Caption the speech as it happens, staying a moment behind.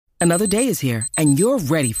Another day is here, and you're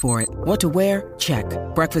ready for it. What to wear? Check.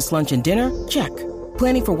 Breakfast, lunch, and dinner? Check.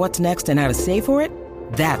 Planning for what's next and how to save for it?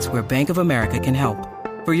 That's where Bank of America can help.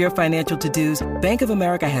 For your financial to-dos, Bank of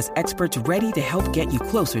America has experts ready to help get you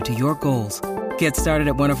closer to your goals. Get started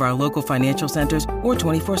at one of our local financial centers or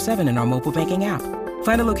 24/7 in our mobile banking app.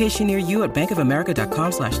 Find a location near you at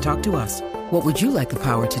bankofamerica.com/talktous. What would you like the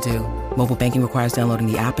power to do? Mobile banking requires downloading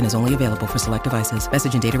the app and is only available for select devices.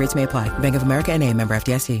 Message and data rates may apply. Bank of America N.A., member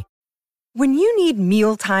FDIC. When you need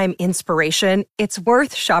mealtime inspiration, it's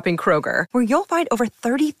worth shopping Kroger, where you'll find over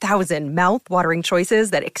 30,000 mouth-watering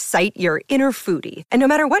choices that excite your inner foodie. And no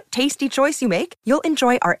matter what tasty choice you make, you'll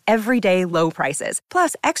enjoy our everyday low prices,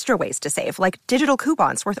 plus extra ways to save, like digital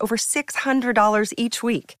coupons worth over $600 each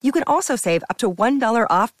week. You can also save up to $1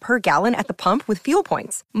 off per gallon at the pump with fuel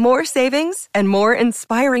points. More savings and more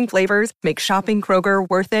inspiring flavors make shopping Kroger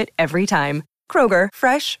worth it every time. Kroger,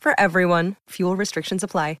 fresh for everyone. Fuel restrictions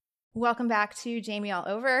apply. Welcome back to Jamie All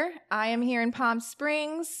Over. I am here in Palm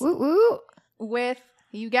Springs Woo woo. with,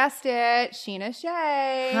 you guessed it, Scheana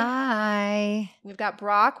Shay. Hi. We've got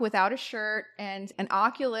Brock without a shirt and an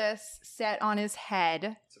Oculus set on his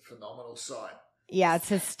head. It's a phenomenal sight. Yeah, it's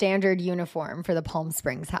his standard uniform for the Palm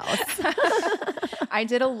Springs house. I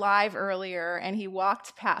did a live earlier and he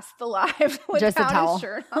walked past the live without Just a towel. his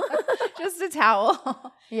shirt on. Just a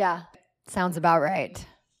towel. Yeah, sounds about right.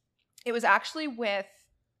 It was actually with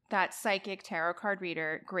that psychic tarot card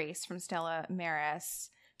reader, Grace from Stella Maris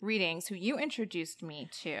Readings, who you introduced me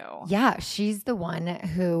to. Yeah, she's the one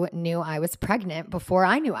who knew I was pregnant before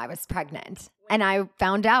I knew I was pregnant. And I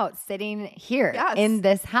found out sitting here in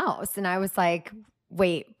this house. And I was like,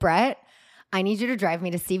 wait, Brett, I need you to drive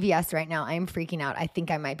me to CVS right now. I am freaking out. I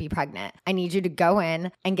think I might be pregnant. I need you to go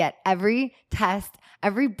in and get every test,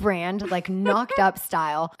 every brand, like knocked up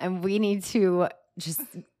style. And we need to just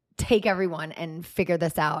take everyone and figure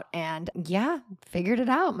this out. And yeah, figured it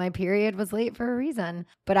out. My period was late for a reason.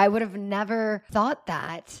 But I would have never thought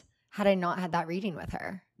that had I not had that reading with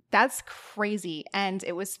her. That's crazy. And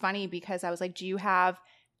it was funny because I was like, do you have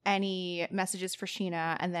any messages for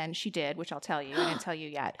Scheana? And then she did, which I'll tell you. I didn't tell you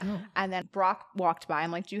yet. Oh. And then Brock walked by.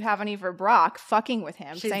 I'm like, do you have any for Brock? Fucking with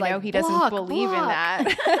him. Because I know he doesn't believe in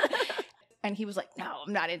that. And he was like, no,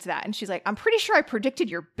 I'm not into that. And she's like, I'm pretty sure I predicted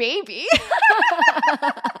your baby.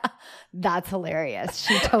 That's hilarious.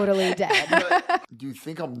 She totally did. Do you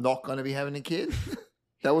think I'm not going to be having a kid?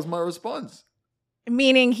 That was my response.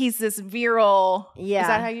 Meaning he's this virile, yeah. Is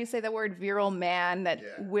that how you say the word, virile man that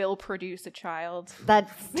will produce a child? That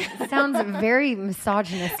sounds very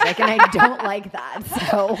misogynistic, and I don't like that.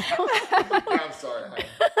 So I'm sorry, honey.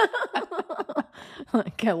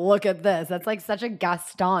 Okay, look at this. That's like such a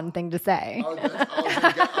Gaston thing to say.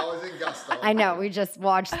 I was in Gaston. I know. We just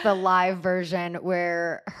watched the live version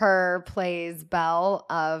where her plays Belle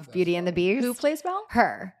of Beauty and the Beast. Who plays Belle?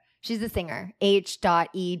 Her. She's a singer.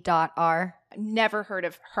 H.E.R. Never heard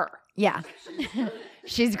of her. Yeah.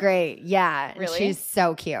 She's great. Yeah. Really? She's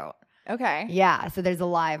so cute. Okay. Yeah. So there's a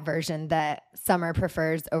live version that Summer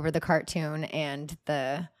prefers over the cartoon and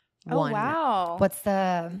the one. Oh, wow. What's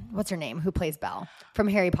her name? Who plays Belle from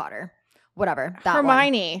Harry Potter? Whatever. That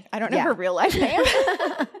Hermione. One. I don't know her real life name.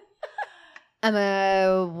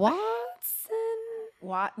 Emma Watson?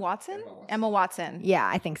 Watson? Emma Watson. Yeah,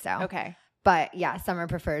 I think so. Okay. But yeah, Summer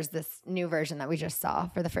prefers this new version that we just saw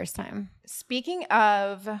for the first time. Speaking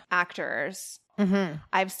of actors,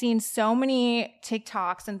 I've seen so many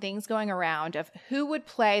TikToks and things going around of who would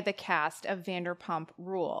play the cast of Vanderpump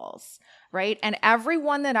Rules, right? And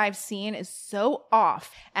everyone that I've seen is so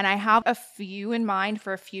off. And I have a few in mind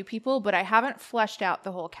for a few people, but I haven't fleshed out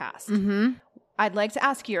the whole cast. I'd like to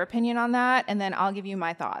ask your opinion on that, and then I'll give you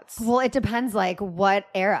my thoughts. Well, it depends, like, what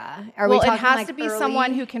era. It has to be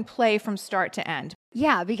someone who can play from start to end.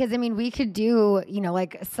 Yeah, because, I mean, we could do,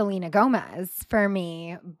 like, Selena Gomez for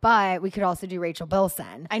me, but we could also do Rachel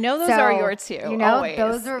Bilson. I know those are your two, always.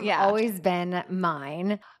 Those have always been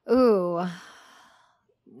mine. Ooh.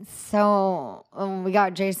 So, we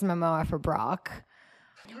got Jason Momoa for Brock.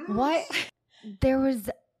 What? There was...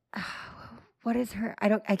 What is her?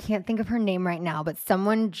 I can't think of her name right now, but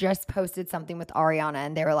someone just posted something with Ariana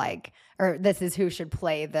and they were like, or this is who should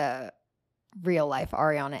play the real life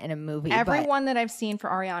Ariana in a movie. Everyone that I've seen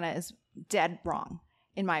for Ariana is dead wrong,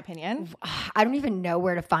 in my opinion. I don't even know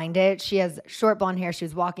where to find it. She has short blonde hair. She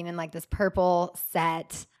was walking in like this purple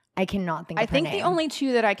set. I cannot think of her name. I think the only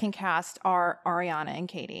two that I can cast are Ariana and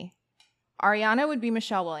Katie. Ariana would be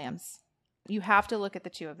Michelle Williams. You have to look at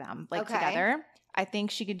the two of them together. I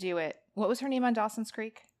think she could do it. What was her name on Dawson's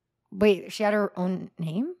Creek? Wait, she had her own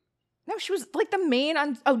name? No, she was like the main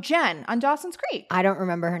on Jen on Dawson's Creek. I don't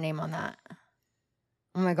remember her name on that.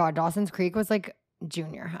 Oh my God. Dawson's Creek was like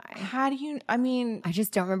junior high. How do you, I mean. I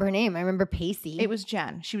just don't remember her name. I remember Pacey. It was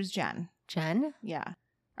Jen. She was Jen. Jen? Yeah.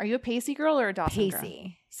 Are you a Pacey girl or a Dawson girl?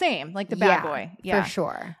 Pacey. Same, like the bad boy. Yeah. For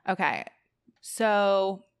sure. Okay.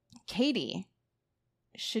 So Katie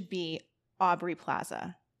should be Aubrey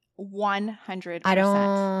Plaza. 100%. I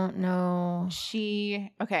don't know.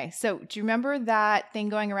 Okay. So do you remember that thing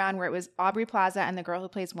going around where it was Aubrey Plaza and the girl who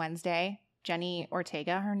plays Wednesday? Jenny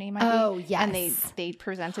Ortega, her name might be. Oh, yes. And they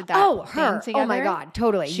presented that her. thing together. Oh, my God.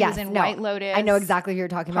 Totally. She was in White Lotus. I know exactly who you're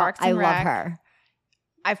talking about. I love her.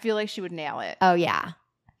 I feel like she would nail it. Oh, yeah.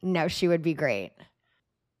 No, she would be great.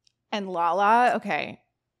 And Lala, okay.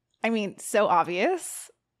 I mean, so obvious.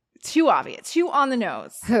 Too obvious. Too on the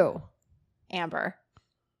nose. Who? Amber.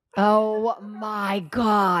 Oh, my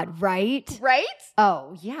God. Right? Right?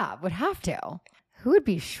 Oh, yeah. Would have to. Who would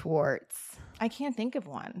be Schwartz? I can't think of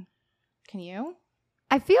one. Can you?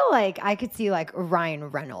 I feel like I could see like Ryan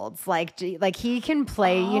Reynolds. Like he can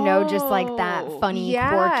play, you know, just like that funny,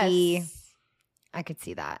 quirky. I could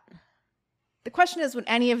see that. The question is, would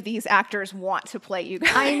any of these actors want to play you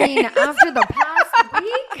guys? I mean, after the past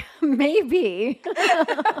week, maybe.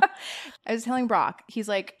 I was telling Brock, he's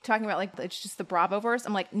like talking about like, it's just the Bravo verse.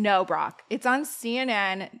 I'm like, no, Brock. It's on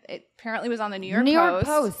CNN. It apparently was on the New York Post. New York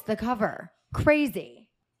Post, the cover. Crazy.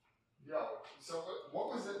 Yo, so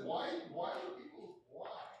what was it? Why were people,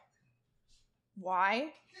 Why?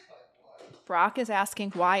 Brock is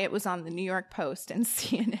asking why it was on the New York Post and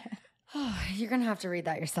CNN. You're going to have to read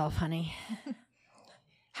that yourself, honey.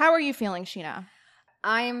 How are you feeling, Scheana?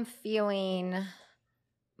 I'm feeling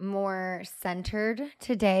more centered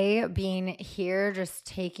today, being here, just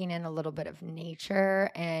taking in a little bit of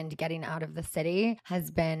nature and getting out of the city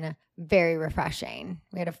has been very refreshing.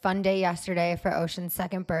 We had a fun day yesterday for Ocean's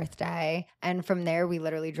second birthday. And from there, we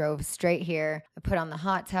literally drove straight here. I put on the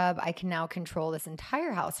hot tub. I can now control this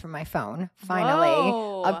entire house from my phone. Finally.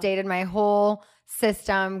 Whoa. Updated my whole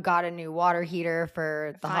system, got a new water heater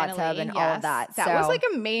for the hot tub and all of that. That was like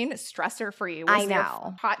a main stressor for you. I know.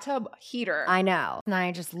 Your hot tub heater. I know. And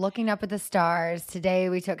I just looking up at the stars. Today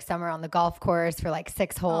we took Summer on the golf course for like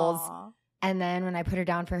 6 holes. Aww. And then when I put her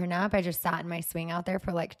down for her nap, I just sat in my swing out there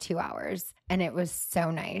for like 2 hours. And it was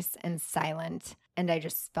so nice and silent. And I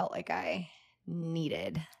just felt like I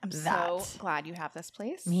needed that. I'm so glad you have this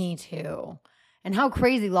place. Me too. And how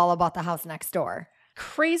crazy Lala bought the house next door.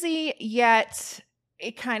 Crazy, yet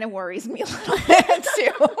it kind of worries me a little bit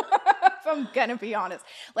too, if I'm gonna be honest.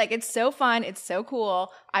 Like, it's so fun. It's so cool.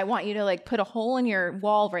 I want you to like put a hole in your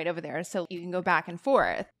wall right over there so you can go back and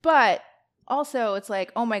forth. But also it's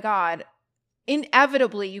like, oh my God,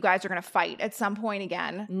 inevitably you guys are going to fight at some point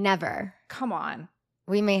again. Never. Come on.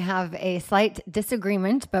 We may have a slight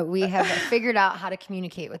disagreement, but we have figured out how to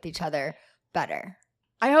communicate with each other better.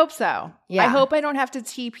 I hope so. Yeah. I hope I don't have to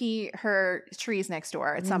TP her trees next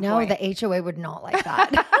door at some point. No, the HOA would not like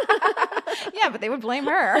that. Yeah, but they would blame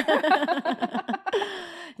her.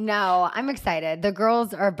 No, I'm excited. The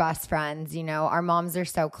girls are best friends. You know, our moms are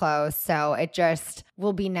so close. So it just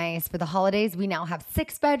will be nice for the holidays. We now have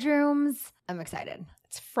 6 bedrooms. I'm excited.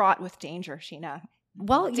 It's fraught with danger, Scheana.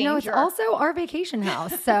 Well, you know, it's also our vacation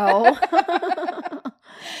house. So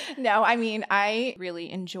no, I mean, I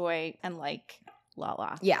really enjoy and like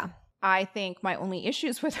Lala. Yeah. I think my only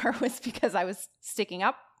issues with her was because I was sticking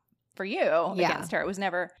up for you against her. It was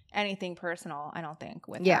never anything personal, I don't think,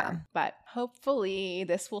 with her. But hopefully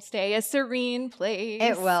this will stay a serene place.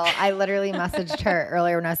 It will. I literally messaged her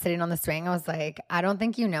earlier when I was sitting on the swing. I was like, I don't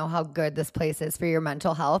think you know how good this place is for your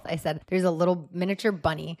mental health. I said, there's a little miniature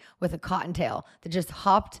bunny with a cottontail that just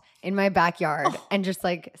hopped in my backyard and just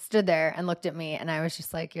like stood there and looked at me. And I was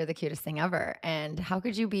just like, you're the cutest thing ever. And how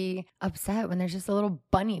could you be upset when there's just a little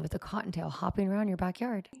bunny with a cottontail hopping around your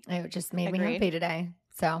backyard? It just made me happy today.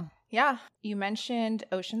 So yeah. You mentioned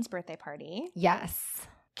Ocean's birthday party. Yes.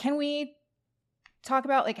 Can we talk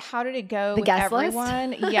about like how did it go with guest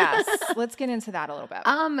everyone? List? Yes. Let's get into that a little bit.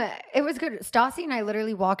 It was good. Stassi and I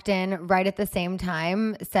literally walked in right at the same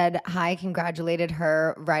time, said hi, congratulated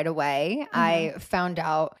her right away. Mm-hmm. I found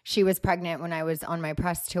out she was pregnant when I was on my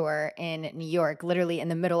press tour in New York, literally in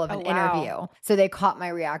the middle of an interview. So they caught my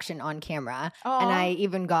reaction on camera. Aww. And I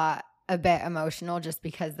even got a bit emotional just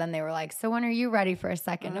because then they were like, so when are you ready for a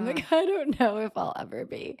second? I'm like, I don't know if I'll ever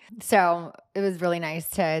be. So it was really nice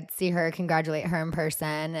to see her, congratulate her in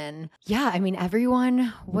person. And yeah, I mean,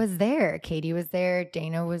 everyone was there. Katie was there.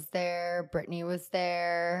 Dana was there. Brittany was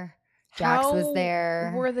there. Jax was there.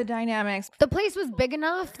 How were the dynamics? The place was big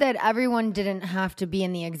enough that everyone didn't have to be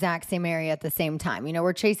in the exact same area at the same time. You know,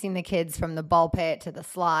 we're chasing the kids from the ball pit to the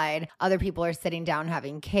slide. Other people are sitting down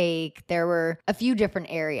having cake. There were a few different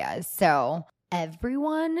areas. So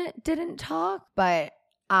everyone didn't talk, but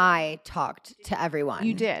I talked to everyone.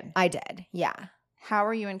 You did? I did, yeah. How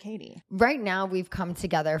are you and Katie? Right now, we've come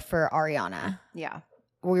together for Ariana. Yeah.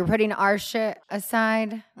 We're putting our shit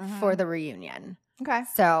aside for the reunion. Okay.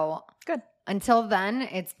 So good. Until then,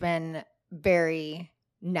 it's been very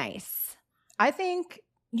nice. I think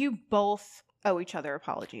you both owe each other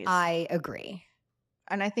apologies. I agree.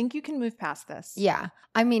 And I think you can move past this. Yeah.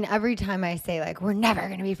 I mean, every time I say like, we're never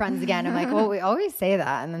going to be friends again, I'm like, well, we always say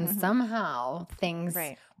that. And then somehow things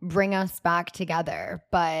bring us back together.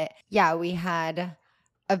 But yeah, we had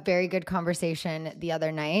a very good conversation the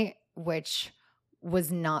other night, which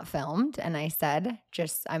was not filmed. And I said,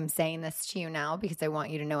 I'm saying this to you now because I want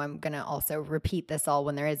you to know I'm going to also repeat this all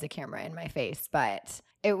when there is a camera in my face. But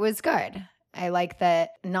it was good. I like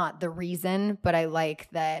that, not the reason, but I like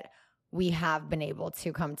that we have been able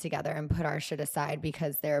to come together and put our shit aside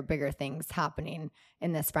because there are bigger things happening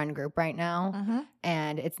in this friend group right now.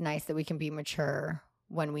 And it's nice that we can be mature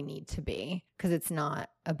when we need to be because it's not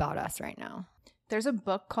about us right now. There's a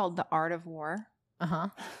book called The Art of War.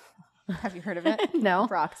 Have you heard of it? No.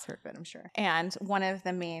 Brock's heard of it, I'm sure. And one of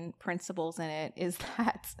the main principles in it is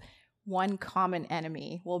that one common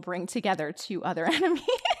enemy will bring together two other enemies.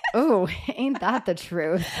 Oh, ain't that the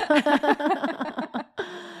truth?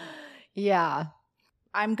 Yeah.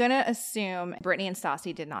 I'm going to assume Brittany and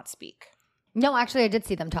Stassi did not speak. No, actually, I did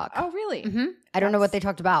see them talk. Oh, really? I don't know what they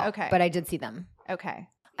talked about, okay, but I did see them. Okay.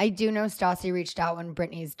 I do know Stassi reached out when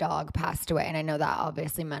Brittany's dog passed away, and I know that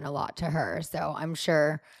obviously meant a lot to her. So I'm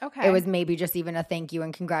sure it was maybe just even a thank you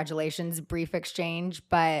and congratulations brief exchange,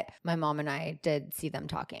 but my mom and I did see them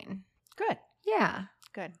talking. Good. Yeah.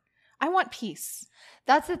 Good. I want peace.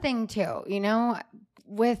 That's the thing too,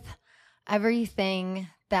 with everything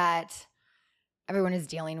that everyone is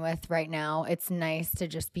dealing with right now, it's nice to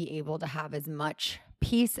just be able to have as much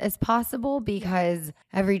peace as possible because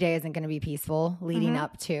every day isn't going to be peaceful leading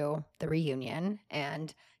up to the reunion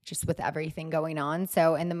and just with everything going on.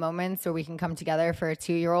 So in the moments where we can come together for a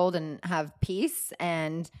 2-year-old and have peace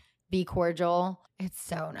and be cordial, it's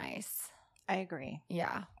so nice. I agree.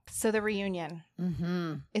 Yeah. So the reunion,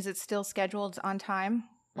 is it still scheduled on time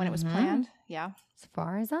when it was planned? Yeah. As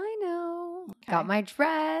far as I know. Okay. Got my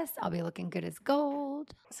dress. I'll be looking good as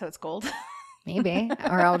gold. So it's gold? Maybe.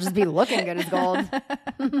 Or I'll just be looking good as gold.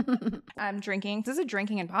 I'm drinking. This is a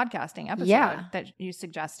drinking and podcasting episode that you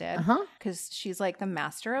suggested. Because she's like the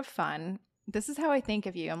master of fun. This is how I think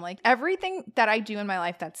of you. I'm like, everything that I do in my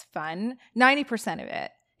life that's fun, 90% of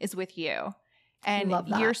it is with you. And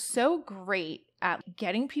you're so great at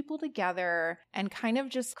getting people together and kind of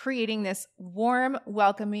just creating this warm,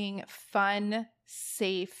 welcoming, fun,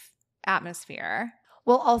 safe atmosphere.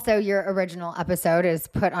 Well, also your original episode is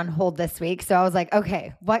put on hold this week. So I was like,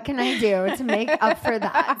 okay, what can I do to make up for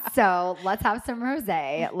that? So let's have some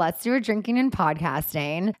rosé. Let's do a drinking and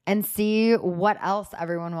podcasting and see what else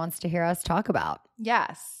everyone wants to hear us talk about.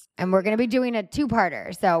 Yes. And we're going to be doing a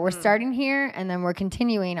 2-parter. So we're starting here and then we're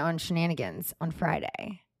continuing on Shenanigans on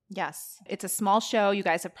Friday. Yes. It's a small show. You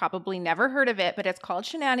guys have probably never heard of it, but it's called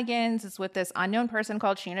Shenanigans. It's with this unknown person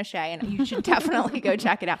called Scheana Shay, and you should definitely go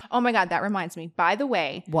check it out. Oh my God, that reminds me. By the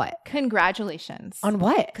way. What? Congratulations. On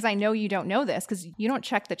what? Because I know you don't know this because you don't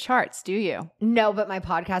check the charts, do you? No, but my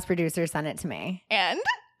podcast producer sent it to me. And?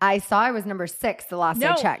 I saw I was number 6 the last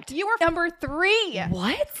I checked. You were number 3.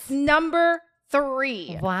 What? Number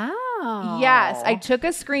 3. Wow. Yes. I took a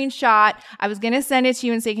screenshot. I was going to send it to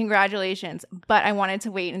you and say congratulations, but I wanted to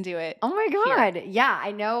wait and do it. Oh my God. Here. Yeah.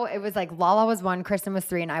 I know it was like Lala was 1, Kristen was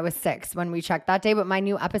 3, and I was 6 when we checked that day, but my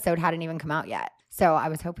new episode hadn't even come out yet. So I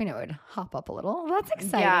was hoping it would hop up a little. That's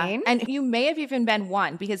exciting. Yeah. And you may have even been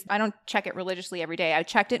 1 because I don't check it religiously every day. I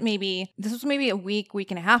checked it this was maybe a week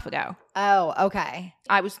and a half ago. Oh, okay.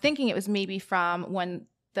 I was thinking it was maybe from when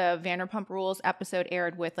the Vanderpump Rules episode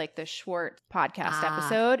aired with like the Schwartz podcast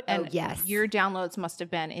episode. And your downloads must have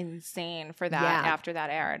been insane for that after that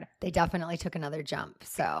aired. They definitely took another jump.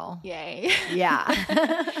 So yay.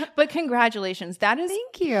 Yeah. But congratulations. That is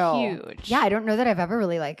Thank you. Huge. Yeah. I don't know that I've ever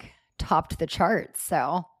really like topped the charts.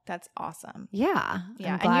 So that's awesome. Yeah.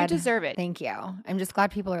 Yeah. And you deserve it. Thank you. I'm just glad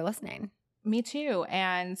people are listening. Me too.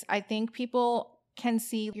 And I think people can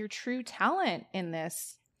see your true talent in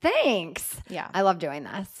this. Thanks. Yeah. I love doing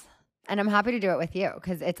this. And I'm happy to do it with you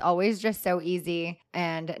because it's always just so easy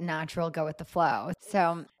and natural, go with the flow.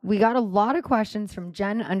 So we got a lot of questions from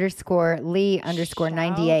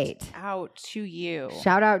Jen_Lee_98. Shout out to you.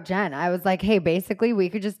 Shout out, Jen. I was like, hey, basically we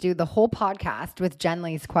could just do the whole podcast with Jen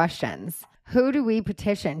Lee's questions. Who do we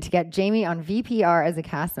petition to get Jamie on VPR as a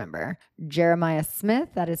cast member? Jeremiah Smith,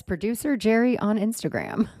 that is producer Jerry on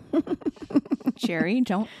Instagram. Sherry,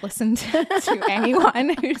 don't listen to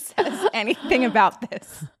anyone who says anything about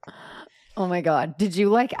this. Oh my God. Did you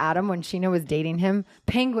like Adam when Scheana was dating him?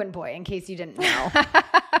 Penguin boy, in case you didn't know.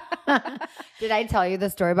 Did I tell you the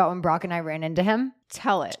story about when Brock and I ran into him?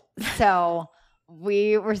 Tell it. So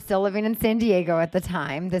we were still living in San Diego at the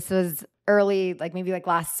time. This was early, maybe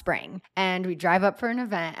last spring. And we drive up for an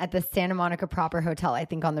event at the Santa Monica Proper Hotel, I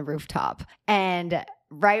think on the rooftop. And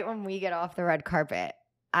right when we get off the red carpet,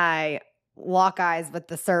 I lock eyes with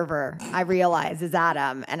the server. I realize is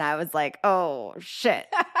Adam. And I was like, oh, shit.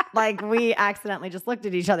 We accidentally just looked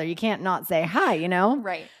at each other. You can't not say hi, you know?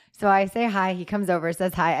 Right. So I say hi. He comes over,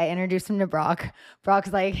 says hi. I introduce him to Brock.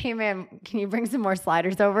 Brock's like, hey, man, can you bring some more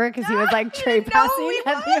sliders over? Because he was tray passing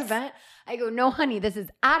at the event. I go, no, honey, this is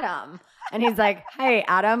Adam. And he's like, hey,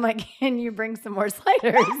 Adam, can you bring some more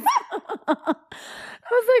sliders? I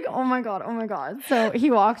was like, oh my God. So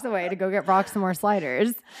he walks away to go get Brock some more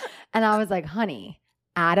sliders. And I was like, honey,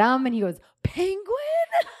 Adam? And he goes, Penguin?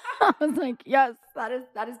 I was like, yes, that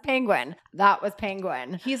is Penguin. That was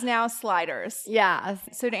Penguin. He's now Sliders. Yeah.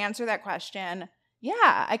 So to answer that question,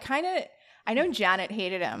 yeah, I know Janet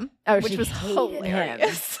hated him, which was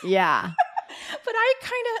hilarious. Yeah. But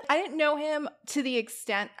I didn't know him to the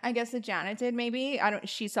extent, I guess, that Janet did maybe.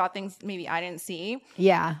 She saw things maybe I didn't see.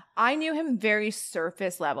 Yeah. I knew him very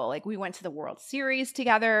surface level. We went to the World Series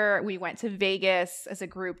together. We went to Vegas as a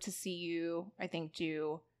group to see you, I think,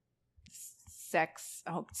 do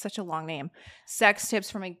such a long name. Sex tips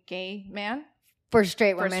from a gay man? For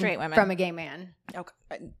straight women. From a gay man.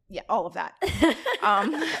 Okay. Yeah, all of that.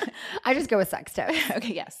 I just go with sex tips.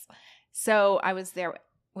 Okay, yes. So I was there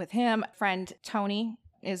with him. Friend Tony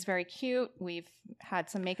is very cute. We've had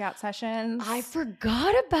some makeout sessions. I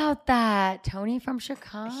forgot about that. Tony from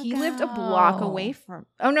Chicago. He lived a block away from...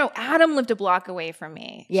 Oh, no. Adam lived a block away from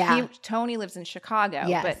me. Yeah. Tony lives in Chicago.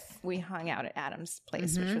 Yes. But we hung out at Adam's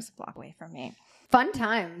place, which was a block away from me. Fun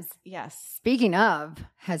times. Yes. Speaking of,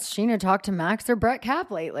 has Scheana talked to Max or Brett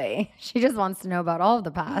Cap lately? She just wants to know about all of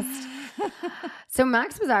the past. So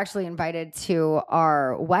Max was actually invited to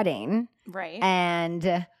our wedding. Right.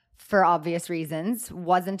 And for obvious reasons,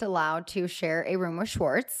 wasn't allowed to share a room with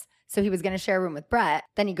Schwartz. So he was going to share a room with Brett.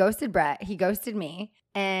 Then he ghosted Brett. He ghosted me.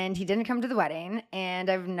 And he didn't come to the wedding. And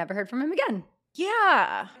I've never heard from him again.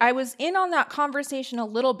 Yeah. I was in on that conversation a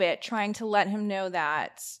little bit, trying to let him know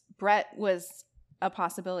that Brett was a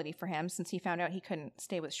possibility for him since he found out he couldn't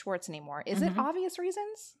stay with Schwartz anymore. Is it obvious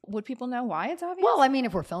reasons? Would people know why it's obvious? Well, I mean,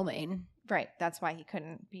 if we're filming. Right. That's why he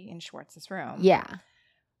couldn't be in Schwartz's room. Yeah.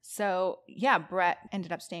 So, yeah, Brett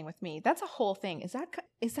ended up staying with me. That's a whole thing. Is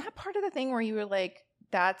that part of the thing where you were like,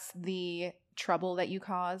 that's the trouble that you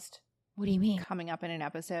caused? What do you mean? Coming up in an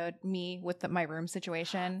episode, me with my room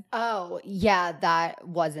situation. Oh, yeah, that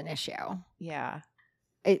was an issue. Yeah.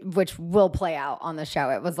 Which will play out on the show.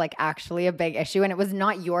 It was actually a big issue, and it was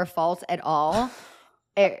not your fault at all.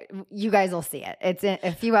 You guys will see it. It's in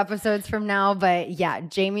a few episodes from now, but yeah,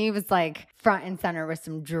 Jamie was front and center with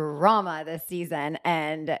some drama this season,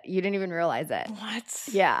 and you didn't even realize it. What?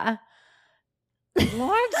 Yeah.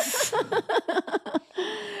 What?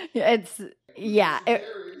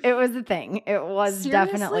 It was a thing. It was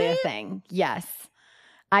definitely a thing. Yes.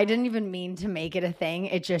 I didn't even mean to make it a thing.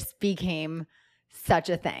 It just became such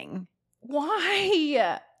a thing.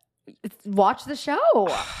 Why? Watch the show.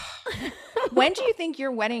 When do you think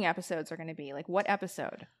your wedding episodes are going to be? What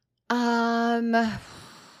episode? What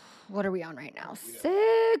are we on right now?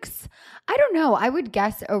 6? I don't know. I would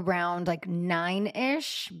guess around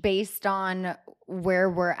 9-ish based on where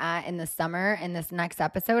we're at in the summer in this next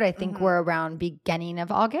episode. I think we're around beginning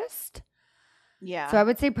of August. Yeah. So I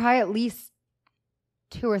would say probably at least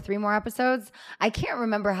 2 or 3 more episodes. I can't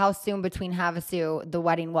remember how soon between Havasu the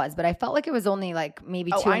wedding was, but I felt like it was only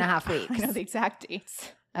maybe 2.5 weeks. I know the exact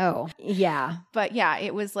dates. Oh, yeah. But yeah,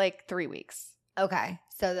 it was 3 weeks. Okay.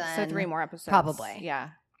 So 3 more episodes. Probably. Yeah.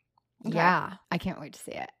 Okay. Yeah. I can't wait to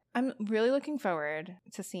see it. I'm really looking forward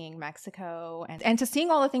to seeing Mexico and to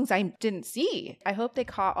seeing all the things I didn't see. I hope they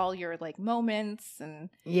caught all your moments and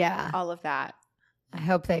all of that. I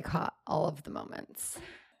hope they caught all of the moments.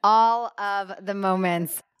 All of the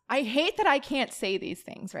moments. I hate that I can't say these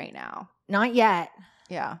things right now. Not yet.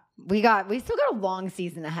 Yeah. We still got a long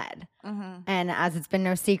season ahead. And as it's been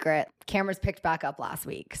no secret, cameras picked back up last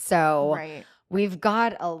week. So we've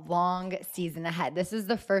got a long season ahead. This is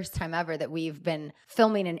the first time ever that we've been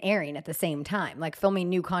filming and airing at the same time, filming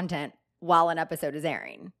new content while an episode is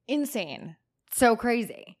airing. Insane. So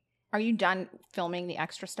crazy. Are you done filming the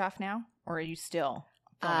extra stuff now? Or are you still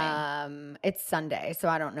filming? It's Sunday, so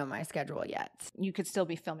I don't know my schedule yet. You could still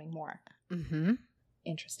be filming more.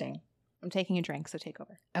 Interesting. I'm taking a drink, so take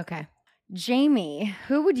over. Okay. Jamie,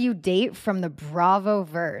 who would you date from the Bravo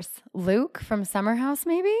verse? Luke from Summer House,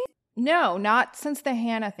 maybe? No, not since the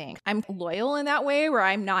Hannah thing. I'm loyal in that way where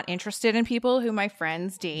I'm not interested in people who my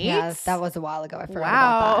friends date. Yes, that was a while ago. I forgot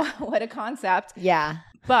about that. Wow, what a concept. Yeah.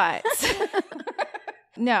 But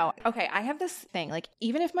no. Okay, I have this thing. Like,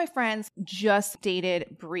 even if my friends just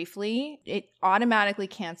dated briefly, it automatically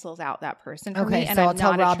cancels out that person for me. Okay, so I'll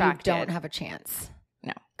tell Rob you don't have a chance.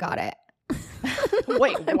 No. Got it.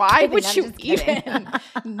 Wait, why would you even?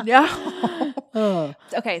 No.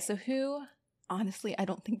 Okay, so who... Honestly, I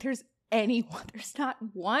don't think there's anyone. There's not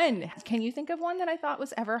one. Can you think of one that I thought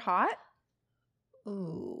was ever hot?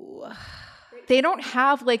 Ooh. They don't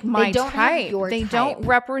have like my type. They type. Don't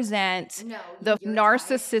represent the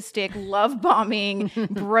narcissistic, love bombing,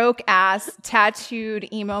 broke ass, tattooed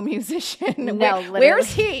emo musician. No,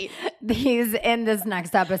 where's he? He's in this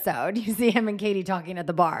next episode. You see him and Katie talking at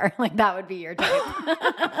the bar. Like that would be your type.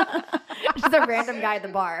 Just a random guy at the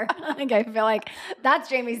bar. Like I feel like that's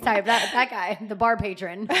Jamie's type. That guy, the bar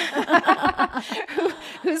patron,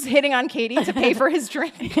 who's hitting on Katie to pay for his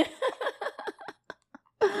drink.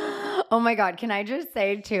 Oh my God. Can I just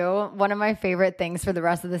say too, one of my favorite things for the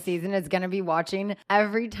rest of the season is going to be watching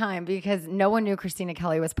every time, because no one knew Christina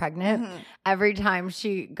Kelly was pregnant. Mm-hmm. Every time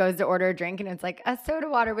she goes to order a drink and it's like a soda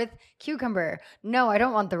water with cucumber. No, I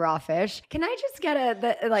don't want the raw fish. Can I just get how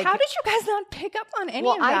did you guys not pick up on any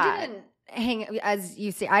of that? I didn't. As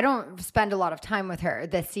you see, I don't spend a lot of time with her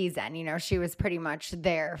this season. You know, she was pretty much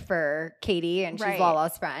there for Katie and she's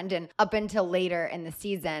Lala's friend. And up until later in the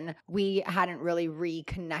season, we hadn't really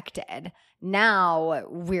reconnected. Now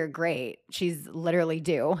we're great. She's literally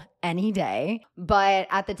due any day. But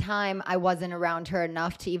at the time, I wasn't around her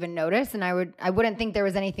enough to even notice. And I wouldn't think there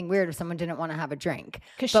was anything weird if someone didn't want to have a drink.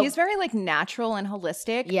 Because she's very like natural and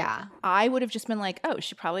holistic. Yeah. I would have just been like, oh,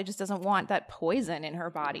 she probably just doesn't want that poison in her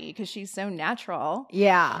body because she's so natural.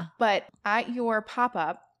 Yeah. But at your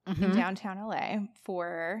pop-up in downtown LA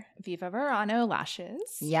for Viva Verano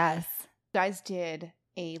Lashes. Yes. You guys did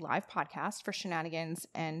a live podcast for Shenanigans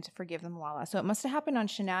and Forgive Them Lala. So it must have happened on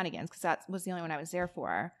Shenanigans because that was the only one I was there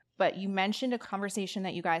for. But you mentioned a conversation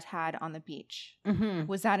that you guys had on the beach. Mm-hmm.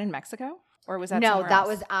 Was that in Mexico? Or was that somewhere else?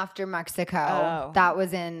 Was after Mexico. Oh. That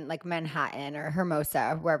was in like Manhattan or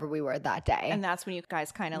Hermosa, wherever we were that day. And that's when you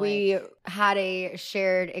guys kind of We had a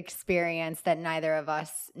shared experience that neither of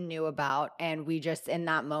us knew about. And we just, in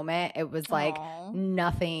that moment, it was like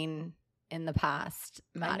nothing in the past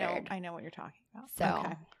mattered. I know what you're talking about. So,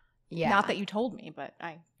 okay. Yeah. Not that you told me, but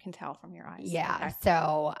I can tell from your eyes. Yeah. Okay.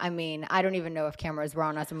 So, I mean, I don't even know if cameras were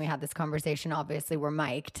on us when we had this conversation. Obviously, we're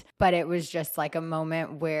mic'd. But it was just like a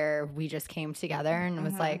moment where we just came together and it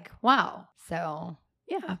was like, wow. So,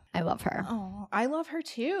 yeah, I love her. Oh, I love her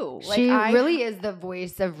too. She really is the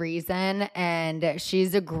voice of reason, and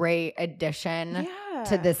she's a great addition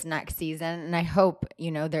to this next season. And I hope,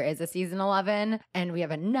 there is a season 11 and we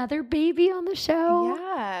have another baby on the show.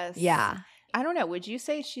 Yes. Yeah. I don't know. Would you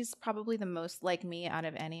say she's probably the most like me out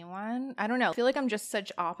of anyone? I don't know. I feel like I'm just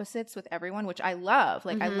such opposites with everyone, which I love.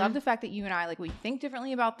 Like, I love the fact that you and I, like, we think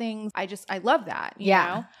differently about things. I love that, you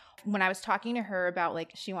know? When I was talking to her about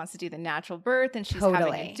like she wants to do the natural birth and she's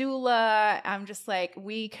having a doula, I'm just like,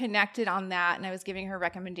 we connected on that. And I was giving her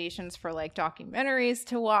recommendations for like documentaries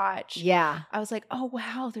to watch. Yeah. I was like, oh,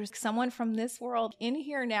 wow, there's someone from this world in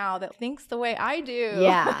here now that thinks the way I do.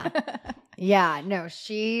 Yeah. Yeah. No,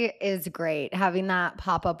 she is great. Having that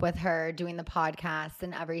pop up with her, doing the podcast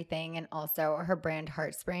and everything. And also her brand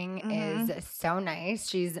Heartspring is so nice.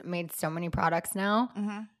 She's made so many products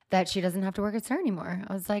now. That she doesn't have to work at SIR anymore.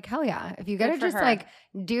 I was like, hell yeah. If you got to just like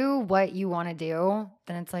do what you want to do,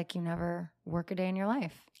 then it's like you never work a day in your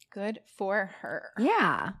life. Good for her.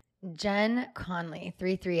 Yeah. Jen Conley,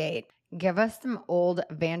 338. Give us some old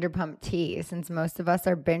Vanderpump tea since most of us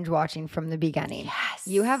are binge watching from the beginning. Yes.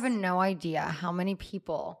 You have no idea how many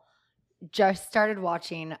people just started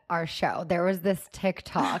watching our show. There was this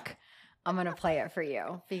TikTok. I'm going to play it for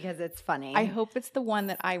you because it's funny. I hope it's the one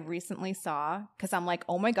that I recently saw because I'm like,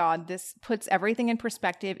 oh my God, this puts everything in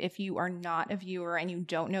perspective if you are not a viewer and you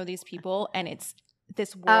don't know these people and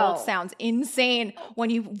this world sounds insane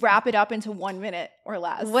when you wrap it up into 1 minute or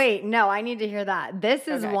less. Wait, no, I need to hear that. This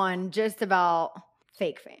is one just about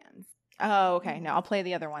fake fans. Oh, okay. No, I'll play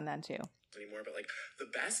the other one then too. anymore, but like the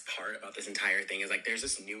best part about this entire thing is like there's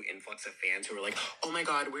this new influx of fans who are like, oh my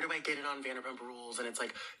god, where do I get it on Vanderpump Rules? And it's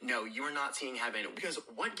like, no, you are not seeing heaven, because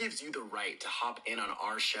what gives you the right to hop in on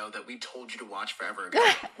our show that we told you to watch forever ago?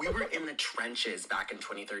 We were in the trenches back in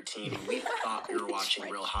 2013 and we thought we were watching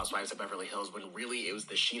Real Housewives of Beverly Hills when really it was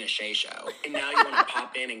the Scheana Shay show. And now you want to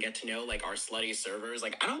pop in and get to know like our slutty servers?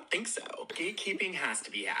 Like, I don't think so. Gatekeeping has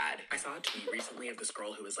to be had. I saw a tweet recently of this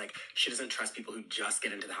girl who was like, she doesn't trust people who just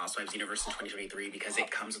get into the Housewives universe in 2023 because it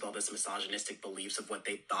comes with all this misogynistic beliefs of what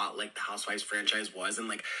they thought like the Housewives franchise was. And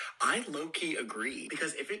like, I low-key agree,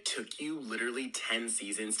 because if it took you literally 10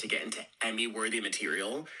 seasons to get into Emmy-worthy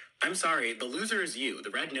material, I'm sorry, the loser is you.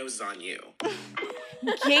 The red nose is on you.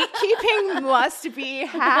 Gatekeeping must be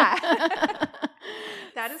had.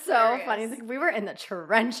 That is so hilarious. funny. It's like we were in the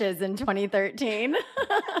trenches in 2013. Wait,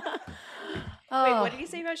 what did he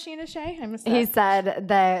say about Scheana Shay? I missed that. He said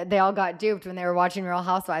that they all got duped when they were watching Real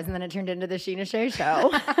Housewives, and then it turned into the Scheana Shay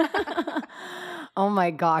show. Oh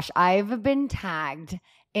my gosh. I've been tagged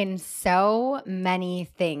in so many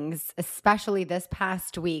things, especially this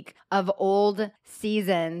past week, of old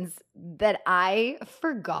seasons that I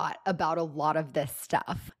forgot about a lot of this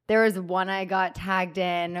stuff. There was one I got tagged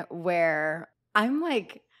in where I'm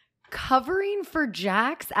like covering for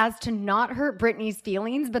Jax as to not hurt Brittany's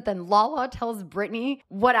feelings, but then Lala tells Brittany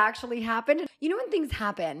what actually happened. You know when things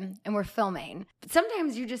happen and we're filming,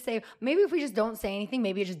 sometimes you just say, maybe if we just don't say anything,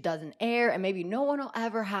 maybe it just doesn't air and maybe no one will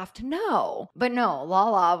ever have to know. But no,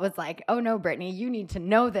 Lala was like, oh no, Brittany, you need to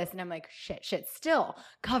know this. And I'm like, shit, still,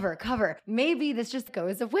 cover. Maybe this just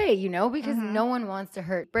goes away, you know, because no one wants to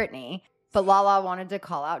hurt Brittany. But Lala wanted to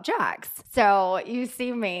call out Jax. So you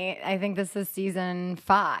see me, I think this is season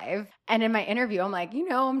 5. And in my interview, I'm like, you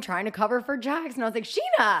know, I'm trying to cover for Jax. And I was like,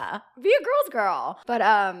 Scheana, be a girl's girl. But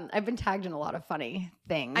I've been tagged in a lot of funny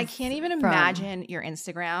things. I can't even imagine your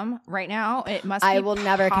Instagram right now. It must be I will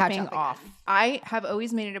never catch up off. I have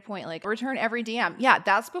always made it a point, like, return every DM. Yeah,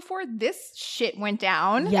 that's before this shit went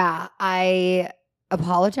down. Yeah, I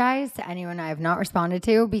apologize to anyone I have not responded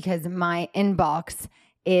to because my inbox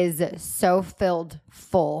is so filled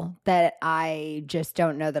full that I just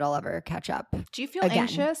don't know that I'll ever catch up. Do you feel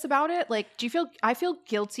anxious about it? Like, I feel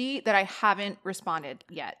guilty that I haven't responded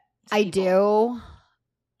yet. I do.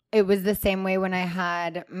 It was the same way when I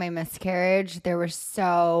had my miscarriage. There were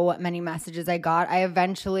so many messages I got. I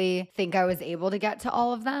eventually think I was able to get to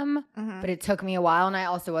all of them, but it took me a while. And I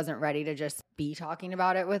also wasn't ready to just be talking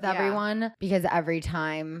about it with everyone because every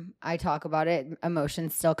time I talk about it,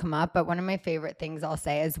 emotions still come up. But one of my favorite things I'll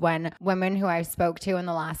say is when women who I spoke to in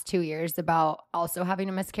the last 2 years about also having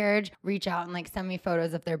a miscarriage reach out and like send me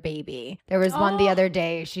photos of their baby. There was one the other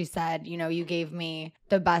day. She said, you know, you gave me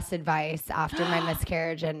the best advice after my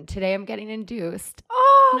miscarriage and today I'm getting induced.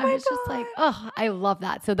 Oh, and I was just like, oh, I love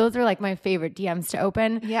that. So those are like my favorite DMs to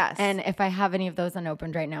open. Yes. And if I have any of those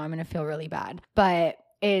unopened right now, I'm going to feel really bad. But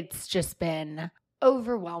it's just been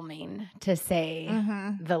overwhelming to say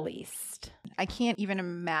the least. I can't even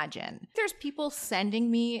imagine. There's people sending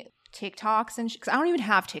me TikToks and because I don't even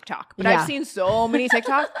have TikTok, but I've seen so many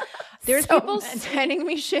TikToks. There's people sending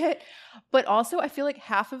me shit. But also, I feel like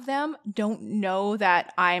half of them don't know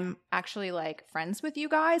that I'm actually like friends with you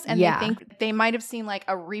guys. And they think they might have seen like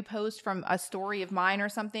a repost from a story of mine or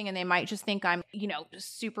something. And they might just think I'm, you know,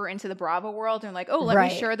 super into the Bravo world. And like, oh, let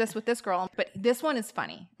me share this with this girl. But this one is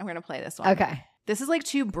funny. I'm going to play this one. Okay. This is like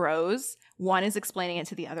 2 bros. One is explaining it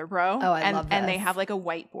to the other bro. Oh, I love this. And they have like a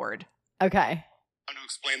whiteboard. Okay. To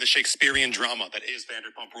explain the Shakespearean drama that is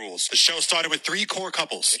Vanderpump Rules. The show started with 3 core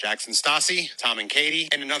couples, Jax and Stassi, Tom and Katie,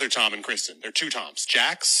 and another Tom and Kristen. They're 2 Toms.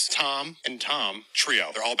 Jax, Tom, and Tom,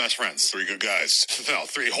 trio. They're all best friends. 3 good guys. No,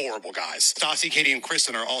 3 horrible guys. Stassi, Katie, and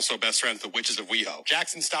Kristen are also best friends, the witches of WeHo.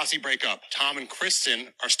 Jax and Stassi break up. Tom and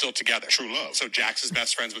Kristen are still together. True love. So Jax is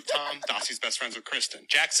best friends with Tom, Stassi's best friends with Kristen.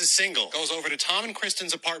 Jax is single, goes over to Tom and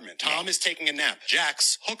Kristen's apartment. Tom is taking a nap.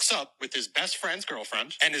 Jax hooks up with his best friend's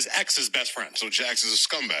girlfriend and his ex's best friend. So Jax is a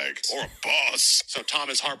scumbag or a boss. So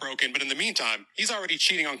Tom is heartbroken, but in the meantime, he's already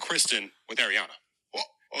cheating on Kristen with Ariana.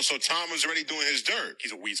 Oh, so Tom was already doing his dirt.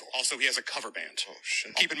 He's a weasel. Also, he has a cover band. Oh,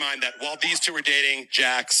 shit. Keep in mind that while these 2 were dating,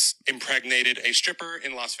 Jax impregnated a stripper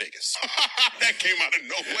in Las Vegas. That came out of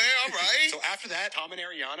nowhere, all right? So after that, Tom and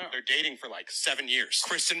Ariana, they're dating for like 7 years.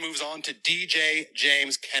 Kristen moves on to DJ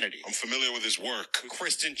James Kennedy. I'm familiar with his work.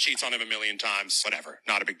 Kristen cheats on him a million times. Whatever.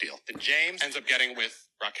 Not a big deal. Then James ends up getting with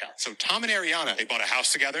Raquel. So Tom and Ariana, they bought a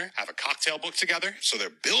house together, have a cocktail book together. So they're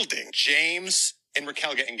building. James and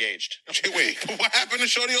Raquel get engaged. Wait, what happened to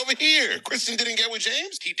Shorty over here? Kristen didn't get with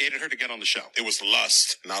James? He dated her to get on the show. It was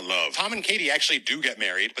lust, not love. Tom and Katie actually do get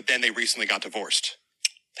married, but then they recently got divorced.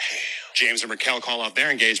 Damn. James and Raquel call off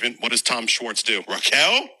their engagement. What does Tom Schwartz do?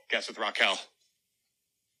 Raquel? Guess with Raquel.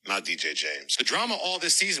 Not DJ James. The drama all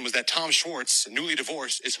this season was that Tom Schwartz, newly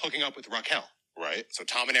divorced, is hooking up with Raquel. Right. So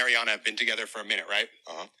Tom and Ariana have been together for a minute, right?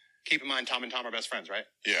 Uh-huh. Keep in mind, Tom and Tom are best friends, right?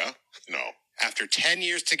 Yeah. No. After 10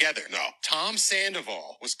 years together, Tom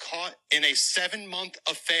Sandoval was caught in a 7-month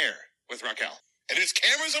affair with Raquel. And there's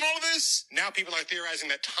cameras on all of this? Now people are theorizing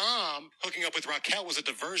that Tom hooking up with Raquel was a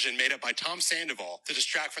diversion made up by Tom Sandoval to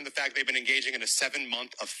distract from the fact they've been engaging in a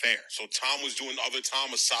 7-month affair. So Tom was doing other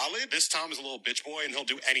Tom a solid? This Tom is a little bitch boy and he'll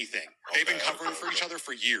do anything. Okay. They've been covering for each other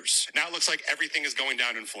for years. Now it looks like everything is going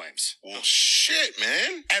down in flames. Well, shit,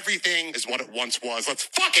 man. Everything is what it once was. Let's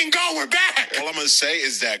fucking go. We're back. All I'm going to say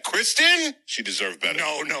is that Kristen, she deserved better.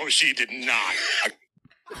 No, she did not.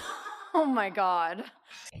 Oh my God.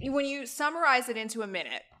 When you summarize it into a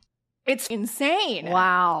minute, it's insane.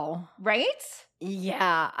 Wow. Right?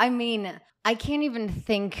 Yeah. I mean, I can't even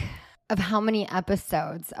think of how many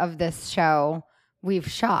episodes of this show we've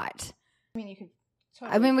shot. I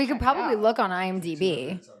mean, we could probably look on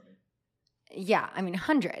IMDb. Yeah, I mean,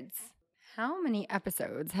 hundreds. How many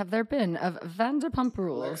episodes have there been of Vanderpump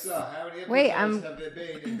Rules? Alexa, how many episodes have there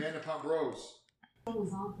been in Vanderpump Rules? It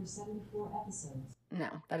was on for 74 episodes. No,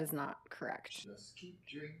 that is not correct. Just keep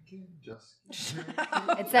drinking, just keep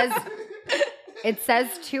drinking. It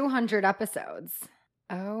says 200 episodes.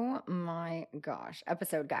 Oh my gosh.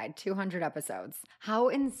 Episode guide, 200 episodes. How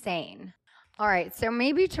insane. All right, so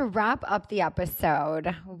maybe to wrap up the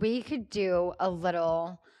episode, we could do a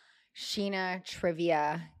little Scheana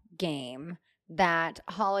trivia game that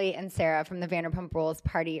Holly and Sarah from the Vanderpump Rules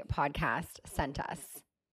Party podcast sent us.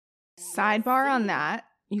 Sidebar on that,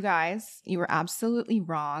 you guys, you were absolutely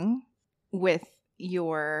wrong with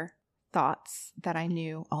your thoughts that I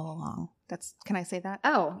knew all along. Can I say that?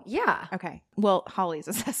 Oh, yeah. Okay. Well, Holly's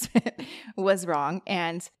assessment was wrong.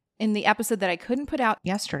 And in the episode that I couldn't put out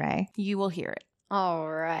yesterday, you will hear it. All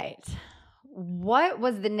right. What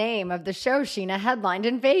was the name of the show Scheana headlined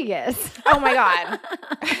in Vegas? Oh my God.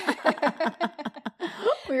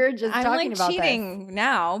 We were just talking about cheating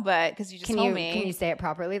now, but because you just told me. Can you say it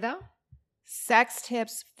properly though? Sex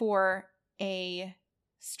tips for a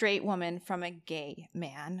straight woman from a gay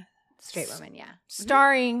man. Straight woman, yeah.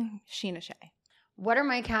 Starring Scheana Shay. What are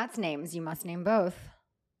my cats' names? You must name both.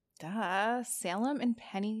 Duh. Salem and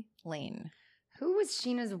Penny Lane. Who was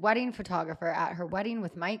Scheana's wedding photographer at her wedding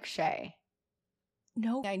with Mike Shay?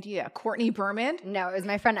 No idea. Courtney Berman? No, it was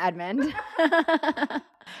my friend Edmund.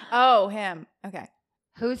 Oh, him. Okay.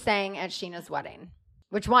 Who sang at Scheana's wedding?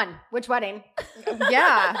 Which one? Which wedding?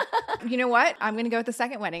 Yeah. You know what? I'm going to go with the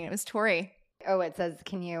second wedding. It was Tori. Oh, it says,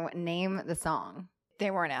 can you name the song?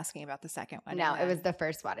 They weren't asking about the second wedding. No, it was the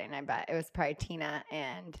first wedding, I bet. It was probably Tina,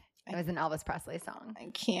 and it was an Elvis Presley song. I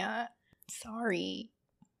can't. Sorry.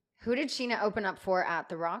 Who did Scheana open up for at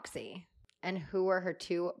the Roxy? And who were her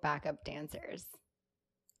 2 backup dancers?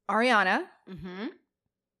 Ariana. Mm-hmm.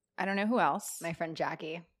 I don't know who else. My friend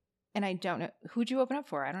Jackie. And I don't know. Who'd you open up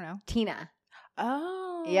for? I don't know. Tina.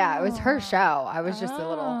 Oh. Yeah, it was her show. I was just a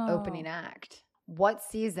little opening act. What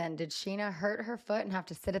season did Scheana hurt her foot and have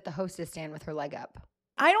to sit at the hostess stand with her leg up?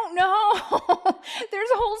 I don't know. There's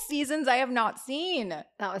whole seasons I have not seen.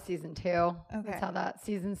 That was season 2. Okay. That's how that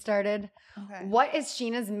season started. Okay. What is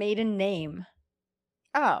Scheana's maiden name?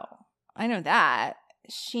 Oh, I know that.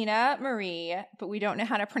 Scheana Marie, but we don't know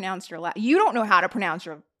how to pronounce her last. You don't know how to pronounce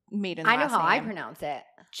your maiden last name. I know how I pronounce it.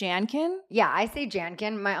 Jankin? Yeah, I say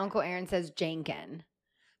Jankin. My Uncle Aaron says Jankin.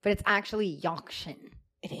 But it's actually Yakshin.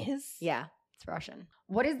 It is? Yeah, it's Russian.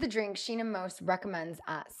 What is the drink Scheana most recommends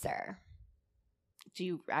at Sir? Do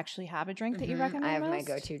you actually have a drink that you recommend I have most? my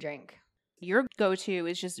go-to drink. Your go-to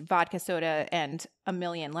is just vodka soda and a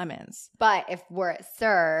million lemons. But if we're at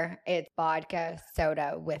Sir, it's vodka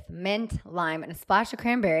soda with mint, lime, and a splash of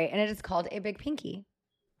cranberry, and it is called a Big Pinky.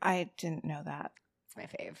 I didn't know that. It's my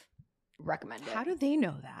fave. Recommend it. How do they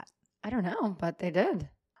know that? I don't know, but they did.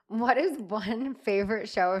 What is one favorite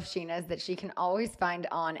show of Scheana's that she can always find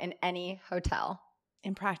on in any hotel?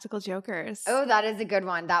 Impractical Jokers. Oh, that is a good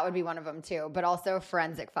one. That would be one of them too. But also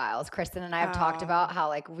Forensic Files. Kristen and I have talked about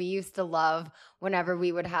how we used to love whenever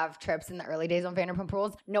we would have trips in the early days on Vanderpump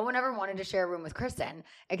Rules. No one ever wanted to share a room with Kristen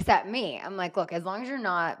except me. I'm like, look, as long as you're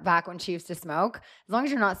not back when she used to smoke, as long as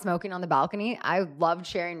you're not smoking on the balcony, I loved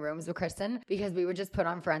sharing rooms with Kristen because we would just put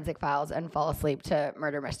on Forensic Files and fall asleep to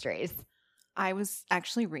murder mysteries. I was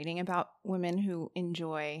actually reading about women who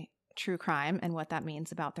enjoy true crime and what that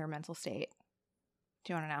means about their mental state.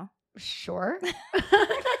 Do you want to know? Sure.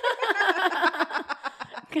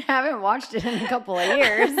 I haven't watched it in a couple of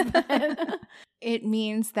years. But. It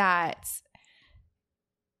means that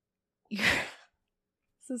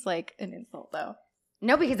this is like an insult, though.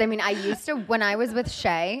 No, because I mean, I used to, when I was with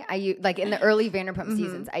Shay, like in the early Vanderpump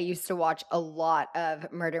seasons, I used to watch a lot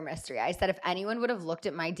of murder mystery. I said if anyone would have looked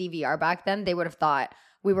at my DVR back then, they would have thought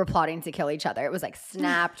we were plotting to kill each other. It was like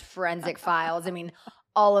Snapped, Forensic Files. I mean,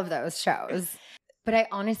 all of those shows. But I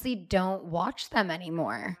honestly don't watch them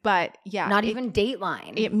anymore. But yeah. Not even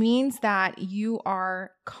Dateline. It means that you are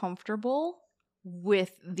comfortable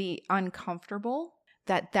with the uncomfortable.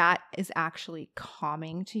 That is actually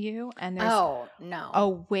calming to you. And there's a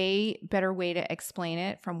way better way to explain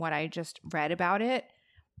it from what I just read about it.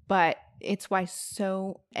 But it's why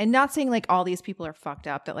and not saying like all these people are fucked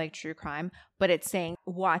up that like true crime, but it's saying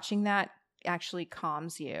watching that actually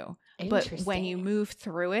calms you. But when you move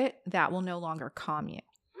through it, that will no longer calm you.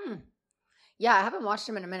 Yeah, I haven't watched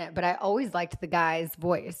him in a minute, but I always liked the guy's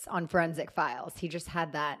voice on Forensic Files. He just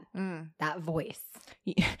had that voice.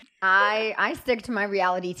 Yeah. I stick to my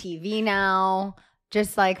reality TV now,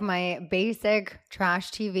 just like my basic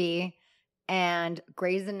trash TV and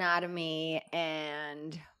Grey's Anatomy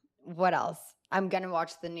and what else? I'm going to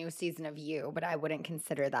watch the new season of You, but I wouldn't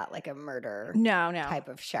consider that like a murder type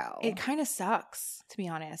of show. It kind of sucks, to be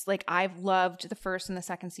honest. Like I've loved the first and the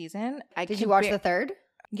second season. Did you watch the third?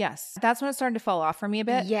 Yes. That's when it started to fall off for me a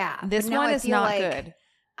bit. Yeah. This one is not good.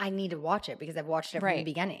 I need to watch it because I've watched it from the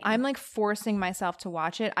beginning. I'm like forcing myself to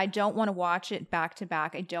watch it. I don't want to watch it back to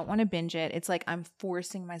back. I don't want to binge it. It's like I'm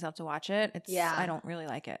forcing myself to watch it. I don't really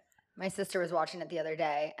like it. My sister was watching it the other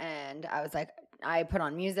day and I was like, I put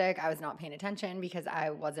on music. I was not paying attention because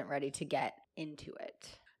I wasn't ready to get into it.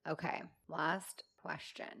 Okay. Last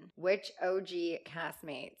question. Which OG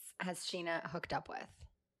castmates has Scheana hooked up with?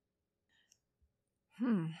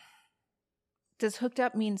 Does hooked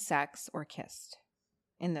up mean sex or kissed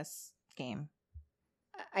in this game?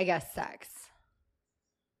 I guess sex.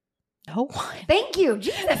 No one. Thank you.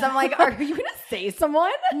 Jesus. I'm like, are you going to say someone?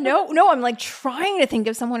 No. I'm like trying to think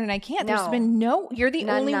of someone and I can't. There's been you're the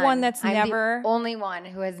only one that's never. The only one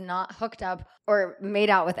who has not hooked up or made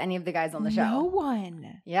out with any of the guys on the show. No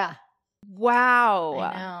one. Yeah. Wow.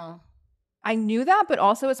 I know. I knew that, but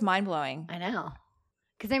also it's mind blowing. I know.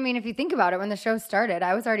 Because, I mean, if you think about it, when the show started,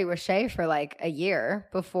 I was already with Shay for like a year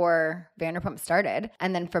before Vanderpump started.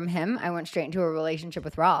 And then from him, I went straight into a relationship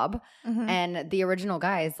with Rob. And the original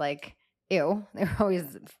guys, like, ew, they were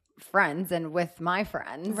always friends and with my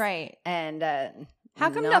friends. Right. And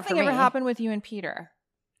how come nothing ever happened with you and Peter?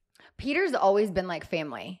 Peter's always been like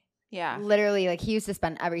family. Yeah. Literally, like he used to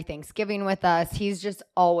spend every Thanksgiving with us. He's just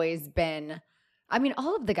always been... I mean,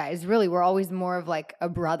 all of the guys really were always more of like a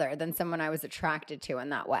brother than someone I was attracted to in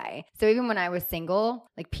that way. So even when I was single,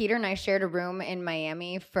 like Peter and I shared a room in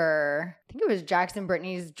Miami for, I think it was Jackson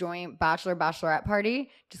Brittany's joint bachelorette party,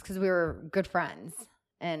 just because we were good friends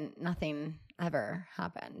and nothing ever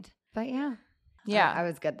happened. But yeah. I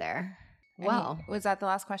was good there. Well, was that the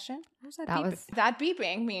last question? That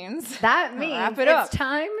beeping means that means wrap it up. It's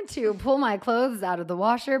time to pull my clothes out of the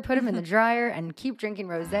washer, put them in the dryer, and keep drinking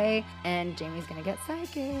rosé. And Jamie's gonna get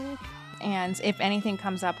psychic. And if anything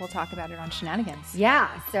comes up, we'll talk about it on Shenanigans. Yeah,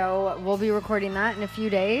 so we'll be recording that in a few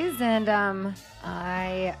days, and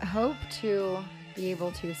I hope to be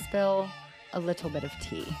able to spill a little bit of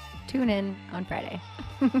tea. Tune in on Friday.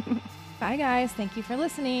 Bye, guys. Thank you for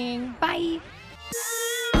listening. Bye.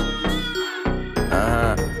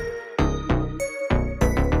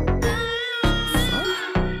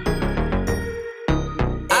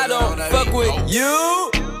 I don't fuck with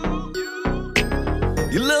you.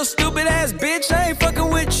 You little stupid ass bitch, I ain't fucking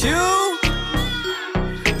with you.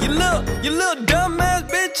 You little dumb ass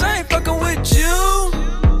bitch, I ain't fucking with you.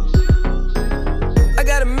 I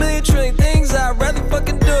got a million trillion things I'd rather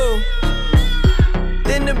fucking do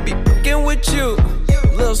than to be fucking with you.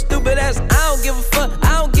 Little stupid ass, I don't give a fuck.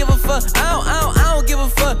 I don't give a fuck. I don't give a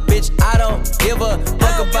fuck, bitch. I don't give a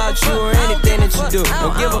fuck about you or anything that you do.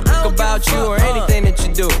 Don't give a fuck about you or anything that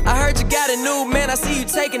you do. I heard you got a new man. I see you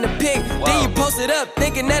taking the pic. Then you post it up,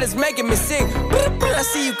 thinking that it's making me sick. I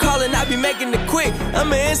see you calling, I be making it quick.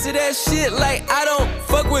 I'ma answer that shit like I don't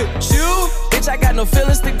fuck with you. Bitch, I got no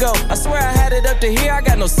feelings to go. I swear I had it up to here. I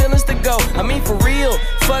got no ceilings to go. I mean for real.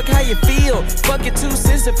 Fuck how you feel. Fuck your 2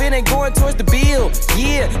 cents if it ain't going towards the bill.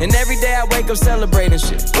 Yeah, and every day I wake up celebrating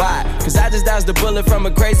shit. Why? Cause I just dodged a bullet from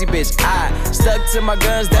a crazy bitch. I stuck to my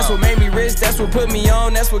guns, that's what made me rich. That's what put me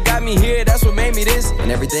on, that's what got me here. That's what made me this.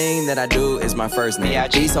 And everything that I do is my first name.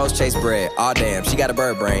 These hoes chase bread, aw damn, she got a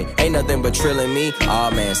bird brain. Ain't nothing but trilling me,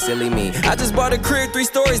 aw man, silly me. I just bought a crib, 3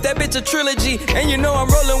 stories, that bitch a trilogy. And you know I'm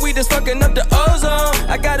rolling weed, just fucking up the ozone.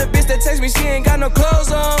 I got a bitch that text me, she ain't got no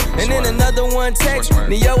clothes on. And then another one text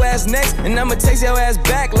me, your ass next. And I'ma text your ass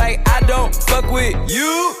back like I don't fuck with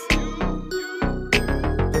you.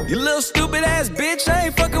 You little stupid ass bitch, I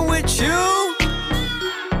ain't fucking with you.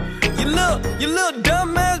 You little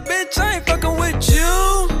dumb ass bitch, I ain't fucking with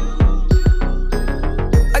you.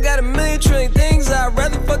 I got a million trillion things I'd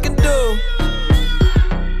rather fucking do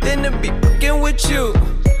than to be fucking with you.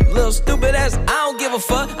 Little stupid ass, I don't give a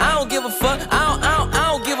fuck. I don't give a fuck. I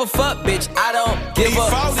don't give a fuck, bitch. I don't give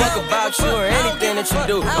a fuck about you or anything that you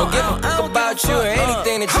do. Don't give a fuck about you or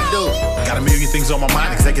anything that you do. Got a million things on my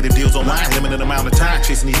mind, executive deals online, limited amount of time,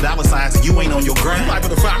 chasing these dollar signs, and you ain't on your grind. Liable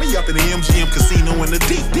to find me up in the MGM casino in the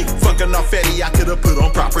deep. Fucking off Eddie, I could've put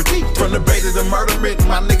on property. From the bay to the murder written,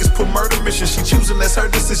 my niggas put murder mission. She choosing, that's her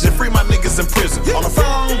decision. Free my niggas in prison. On the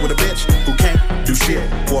phone with a bitch who can't do shit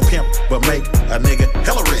for a pimp, but make a nigga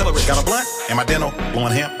hella rich. Got a blunt and my dental,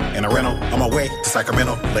 blowing hemp in a rental. On my way to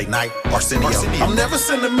Sacramento, late night, Arsenio. I'm never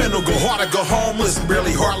sentimental, go hard or go homeless.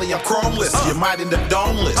 Barely, hardly, I'm chromeless. You might end up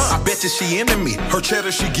domeless. I bet you she into me, her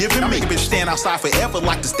cheddar she giving me. Bitch stand outside forever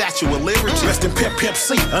like the Statue of Liberty. Rest in Pimp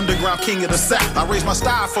C, underground king of the South. I raise my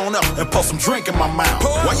styrofoam up and pour some drink in my mouth.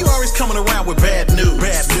 Why you always coming around with bad news?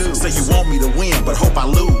 Say you want me to win, but hope I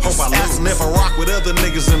lose. Asking if I rock with other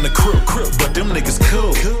niggas in the crew. But them niggas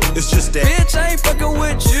cool. It's just that bitch, I ain't fucking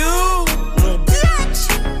with you.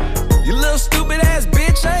 You little stupid ass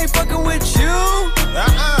bitch, I ain't fucking with you.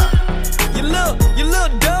 You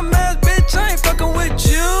little dumb ass bitch, I ain't fucking with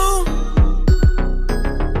you.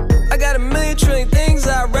 I got a million trillion things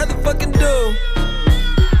I'd rather fucking do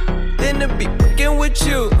than to be fucking with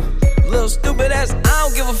you. Little stupid ass, I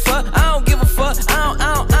don't give a fuck. I don't give a fuck.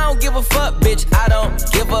 I don't give a fuck, bitch. I don't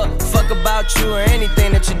give a fuck about you or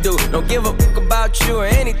anything that you do. Don't give a fuck about you or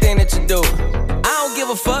anything that you do. I don't give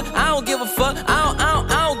a fuck. I don't give a fuck.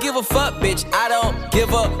 I don't give a fuck, bitch. I don't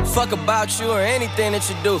give a fuck about you or anything that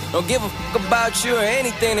you do. Don't give a fuck about you or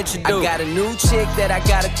anything that you do. I got a new chick that I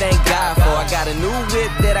gotta thank God for. I got a new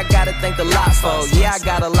whip that I gotta thank the lot for. Yeah, I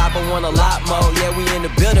got a lot, but want a lot more. Yeah, we in the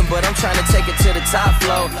building, but I'm trying to take it to the top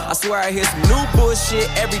floor. I swear I hear some new bullshit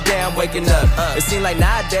every day I'm waking up. It seems like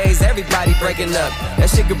nowadays everybody breaking up. That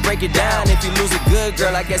shit could break it down. If you lose a good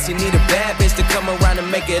girl, I guess you need a bad bitch to come around and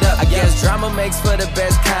make it up. I guess drama makes for the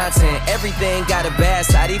best content. Everything got a bad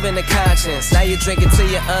side, even the conscience. Now you're drinking till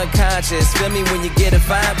you're unconscious. Feel me when you get a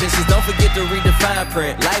fine bitches. Don't forget to read the fine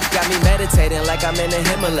print. Life got me meditating like I'm in the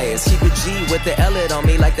Himalayas. Keep a G with the L-it on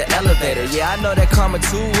me like the elevator. Yeah, I know that karma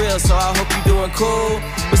too real, so I hope you doing cool.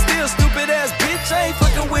 But still, stupid ass bitch, I ain't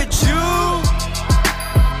fucking with you.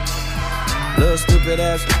 Little stupid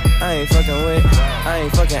ass, I ain't fucking with. I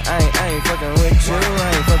ain't fucking with you. I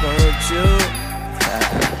ain't fucking with you.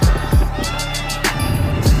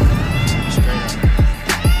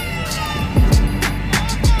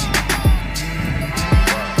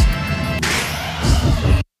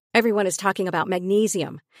 Everyone is talking about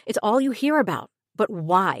magnesium. It's all you hear about. But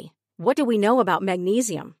why? What do we know about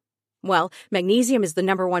magnesium? Well, magnesium is the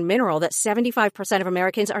 #1 mineral that 75% of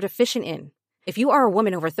Americans are deficient in. If you are a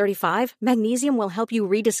woman over 35, magnesium will help you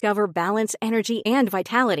rediscover balance, energy, and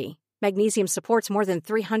vitality. Magnesium supports more than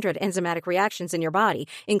 300 enzymatic reactions in your body,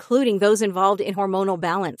 including those involved in hormonal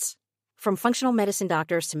balance. From functional medicine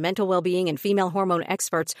doctors to mental well-being and female hormone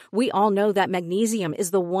experts, we all know that magnesium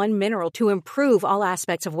is the one mineral to improve all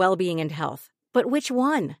aspects of well-being and health. But which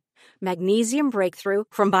one? Magnesium Breakthrough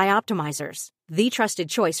from Bioptimizers, the trusted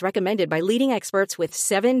choice recommended by leading experts with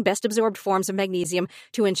 7 best-absorbed forms of magnesium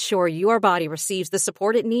to ensure your body receives the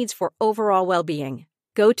support it needs for overall well-being.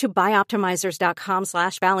 Go to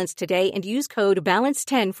bioptimizers.com/balance today and use code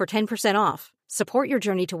BALANCE10 for 10% off. Support your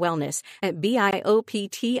journey to wellness at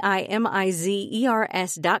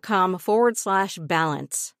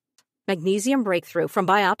bioptimizers.com/balance. Magnesium Breakthrough from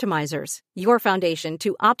Bioptimizers, your foundation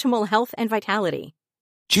to optimal health and vitality.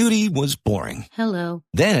 Judy was boring. Hello.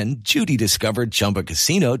 Then Judy discovered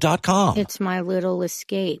ChumbaCasino.com. It's my little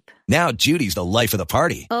escape. Now Judy's the life of the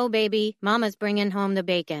party. Oh, baby, mama's bringing home the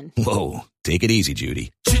bacon. Whoa, take it easy,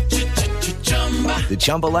 Judy. The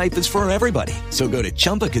Chumba life is for everybody. So go to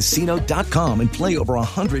ChumbaCasino.com and play over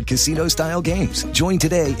 100 casino-style games. Join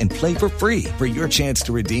today and play for free for your chance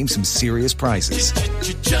to redeem some serious prizes.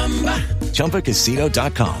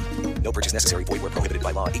 ChumbaCasino.com. No purchase necessary. Void where prohibited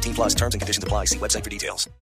by law. 18+ terms and conditions apply. See website for details.